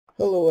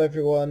Hello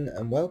everyone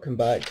and welcome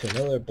back to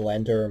another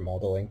Blender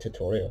modeling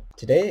tutorial.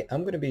 Today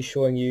I'm going to be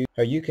showing you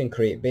how you can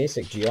create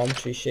basic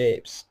geometry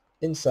shapes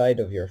inside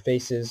of your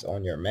faces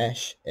on your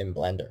mesh in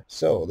Blender.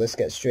 So let's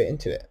get straight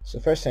into it. So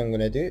first thing I'm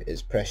going to do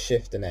is press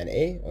Shift and then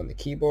A on the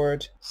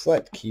keyboard,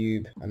 select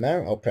cube, and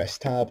now I'll press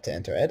Tab to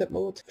enter edit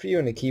mode, 3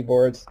 on the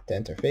keyboard to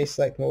enter face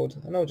select mode,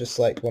 and I'll just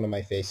select one of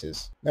my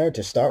faces. Now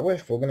to start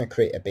with, we're going to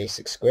create a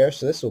basic square,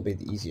 so this will be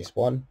the easiest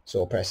one. So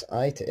I'll press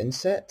I to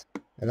inset,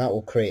 and that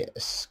will create a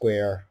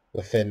square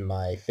within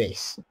my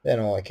face. Then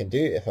all I can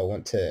do, if I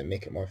want to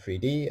make it more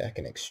 3D, I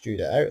can extrude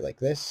it out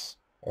like this,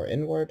 or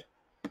inward.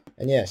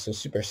 And yeah, so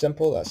super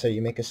simple, that's how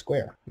you make a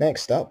square.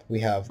 Next up, we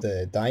have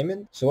the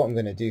diamond. So what I'm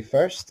going to do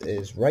first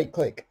is right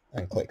click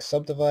and click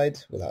subdivide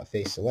with that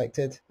face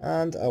selected.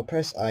 And I'll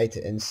press I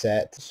to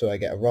inset so I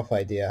get a rough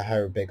idea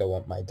how big I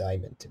want my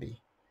diamond to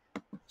be.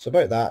 So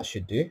about that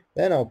should do.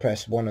 Then I'll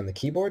press 1 on the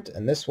keyboard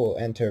and this will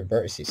enter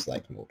vertices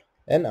select mode.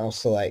 Then I'll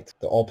select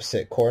the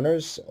opposite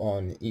corners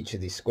on each of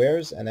these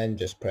squares and then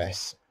just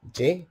press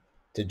J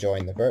to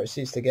join the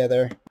vertices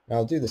together. And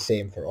I'll do the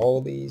same for all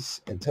of these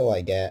until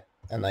I get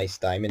a nice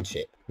diamond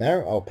shape.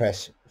 Now I'll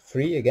press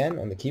 3 again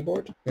on the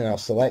keyboard and I'll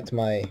select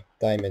my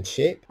diamond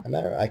shape, and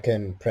now I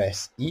can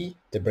press E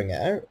to bring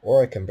it out,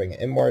 or I can bring it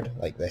inward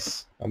like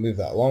this. I'll move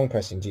that along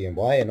pressing G and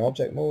Y in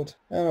object mode,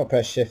 and I'll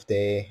press Shift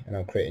A and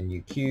I'll create a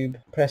new cube,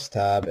 press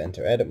Tab,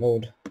 enter edit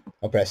mode.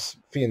 I'll press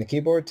 3 on the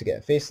keyboard to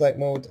get face select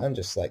mode and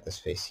just select this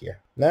face here.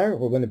 Now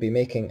we're going to be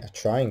making a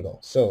triangle.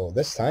 So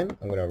this time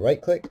I'm going to right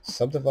click,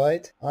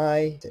 subdivide,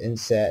 I to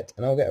inset,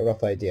 and I'll get a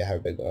rough idea how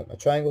big I want my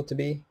triangle to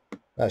be.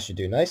 That should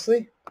do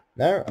nicely.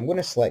 Now I'm going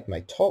to select my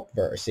top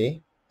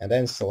vertice and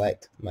then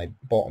select my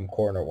bottom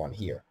corner one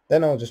here.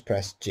 Then I'll just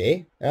press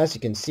J, and as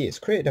you can see it's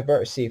created a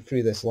vertice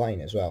through this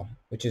line as well,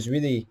 which is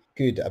really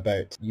good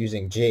about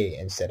using J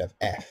instead of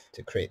F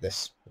to create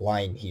this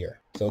line here.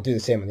 So I'll do the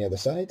same on the other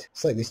side.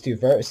 Select these two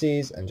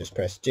vertices and just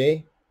press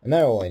J, and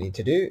now all I need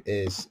to do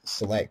is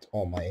select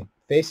all my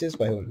faces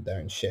by holding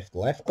down Shift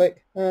left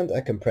click, and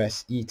I can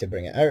press E to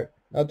bring it out.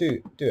 I'll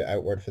do it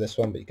outward for this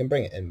one, but you can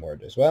bring it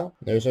inward as well.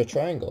 There's our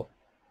triangle.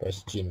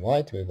 Press G and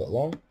Y to move it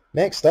along.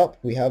 Next up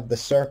we have the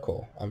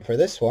circle, and for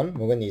this one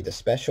we're going to need a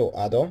special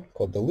add-on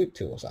called the Loop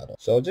Tools add-on.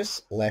 So I'll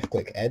just left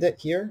click edit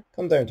here,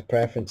 come down to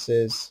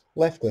preferences,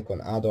 left click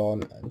on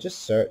add-on and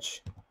just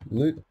search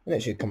loop, and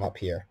it should come up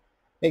here.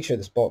 Make sure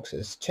this box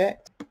is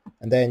checked,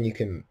 and then you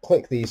can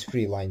click these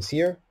 3 lines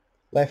here,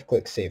 left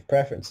click save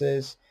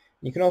preferences.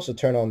 You can also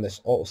turn on this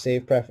auto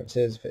save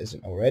preferences if it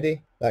isn't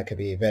already. That could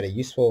be very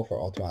useful for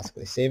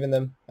automatically saving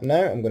them. And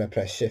now I'm going to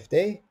press Shift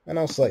A and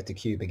I'll select the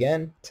cube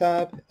again,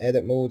 tab,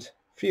 edit mode,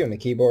 3 on the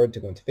keyboard to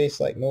go into face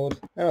select mode,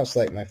 and I'll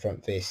select my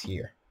front face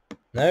here.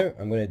 Now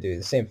I'm going to do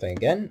the same thing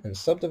again and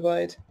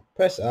subdivide,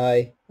 press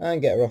I,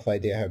 and get a rough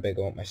idea how big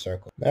I want my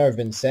circle. Now I've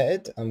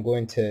insetted, I'm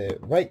going to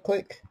right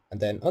click,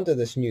 and then under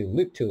this new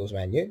Loop Tools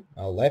menu,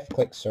 I'll left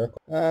click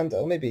circle, and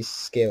I'll maybe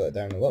scale it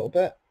down a little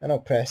bit, and I'll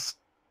press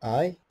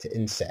I to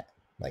inset,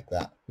 like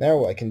that. Now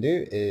what I can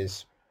do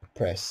is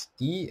press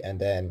E and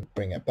then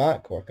bring it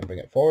back, or I can bring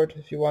it forward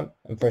if you want.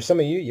 And for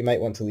some of you, you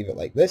might want to leave it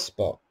like this,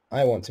 but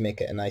I want to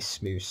make it a nice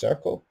smooth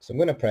circle. So I'm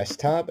going to press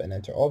Tab and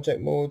enter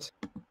object mode,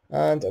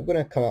 and I'm going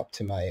to come up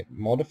to my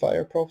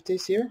modifier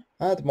properties here,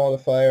 add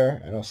modifier,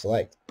 and I'll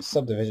select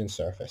subdivision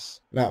surface.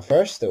 Now at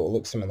first it will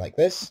look something like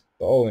this,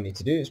 but all we need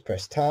to do is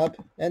press Tab,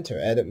 enter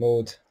edit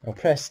mode, I'll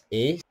press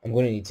A. I'm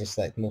going to need to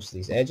select most of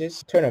these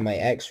edges, turn on my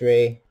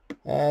X-ray,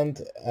 and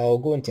I'll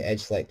go into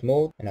edge select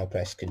mode, and I'll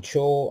press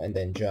Control and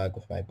then drag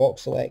with my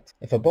box select.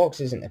 If a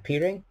box isn't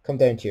appearing, come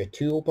down to your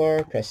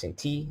toolbar, pressing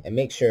T, and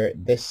make sure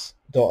this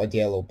dotted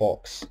yellow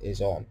box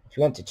is on. If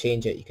you want to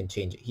change it, you can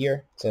change it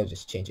here. So I'll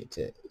just change it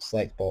to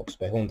select box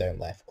by holding down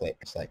left click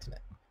and selecting it.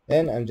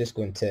 Then I'm just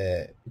going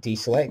to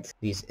deselect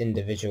these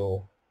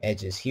individual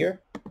edges here.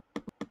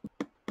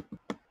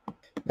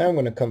 Now I'm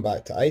going to come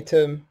back to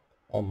item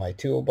on my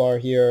toolbar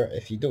here.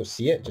 If you don't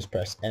see it, just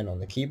press N on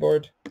the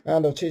keyboard,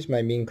 and I'll change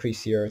my mean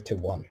crease here to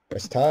 1.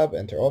 Press Tab,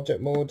 enter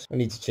object mode. I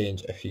need to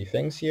change a few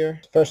things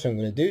here. First thing I'm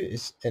going to do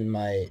is in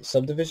my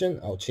subdivision,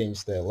 I'll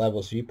change the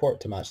levels viewport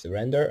to match the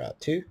render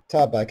at 2.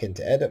 Tab back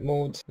into edit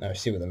mode. Now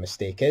see what the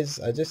mistake is.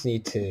 I just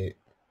need to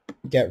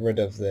get rid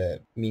of the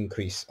mean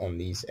crease on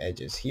these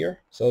edges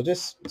here. So I'll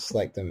just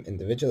select them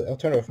individually. I'll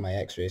turn off my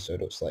X-ray so I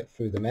don't select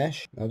through the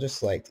mesh. I'll just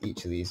select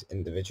each of these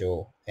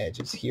individual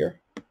edges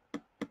here.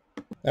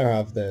 Now I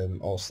have them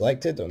all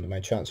selected under my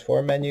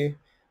transform menu.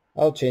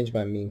 I'll change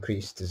my mean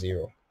crease to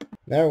 0.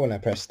 Now when I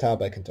press Tab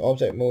back into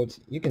object mode,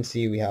 you can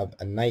see we have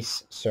a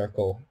nice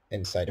circle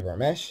inside of our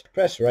mesh.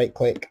 Press right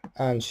click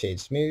and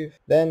shade smooth,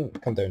 then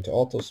come down to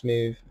auto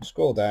smooth,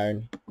 scroll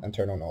down and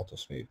turn on auto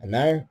smooth. And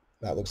now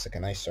that looks like a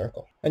nice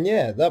circle. And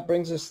yeah, that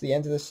brings us to the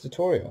end of this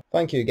tutorial.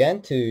 Thank you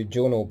again to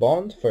Jono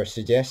Bond for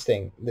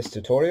suggesting this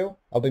tutorial.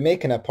 I'll be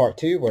making a part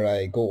 2 where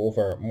I go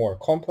over more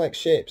complex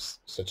shapes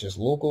such as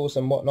logos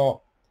and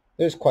whatnot.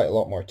 There's quite a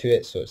lot more to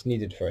it, so it's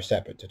needed for a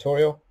separate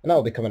tutorial, and that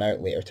will be coming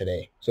out later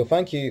today. So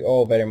thank you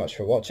all very much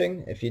for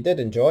watching. If you did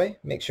enjoy,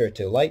 make sure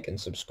to like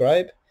and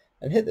subscribe,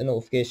 and hit the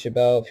notification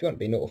bell if you want to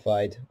be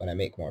notified when I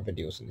make more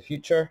videos in the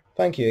future.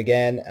 Thank you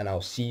again, and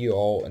I'll see you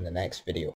all in the next video.